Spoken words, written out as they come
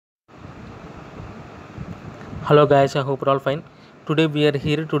Hello guys, I hope you're all fine. Today we are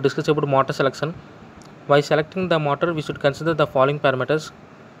here to discuss about motor selection. While selecting the motor, we should consider the following parameters.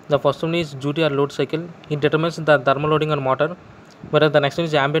 The first one is duty or load cycle. It determines the thermal loading on motor, whereas the next one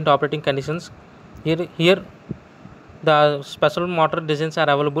is ambient operating conditions. Here the special motor designs are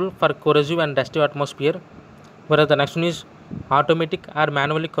available for corrosive and dusty atmosphere, whereas the next one is automatic or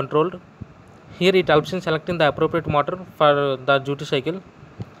manually controlled. Here it helps in selecting the appropriate motor for the duty cycle.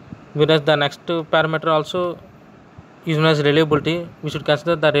 Whereas the next parameter also is known as reliability. We should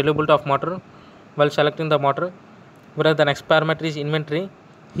consider the reliability of motor while selecting the motor. Whereas the next parameter is inventory.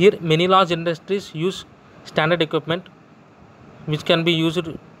 Here many large industries use standard equipment which can be used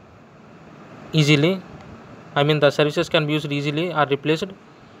easily. The services can be used easily or replaced.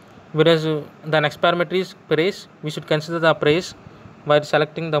 Whereas the next parameter is price. We should consider the price while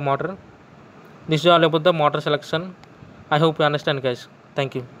selecting the motor. This is all about the motor selection. I hope you understand guys.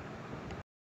 Thank you.